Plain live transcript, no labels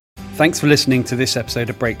Thanks for listening to this episode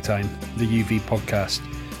of Break Time, the UV podcast.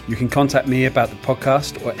 You can contact me about the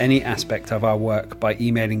podcast or any aspect of our work by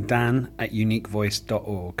emailing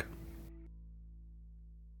dan@uniquevoice.org.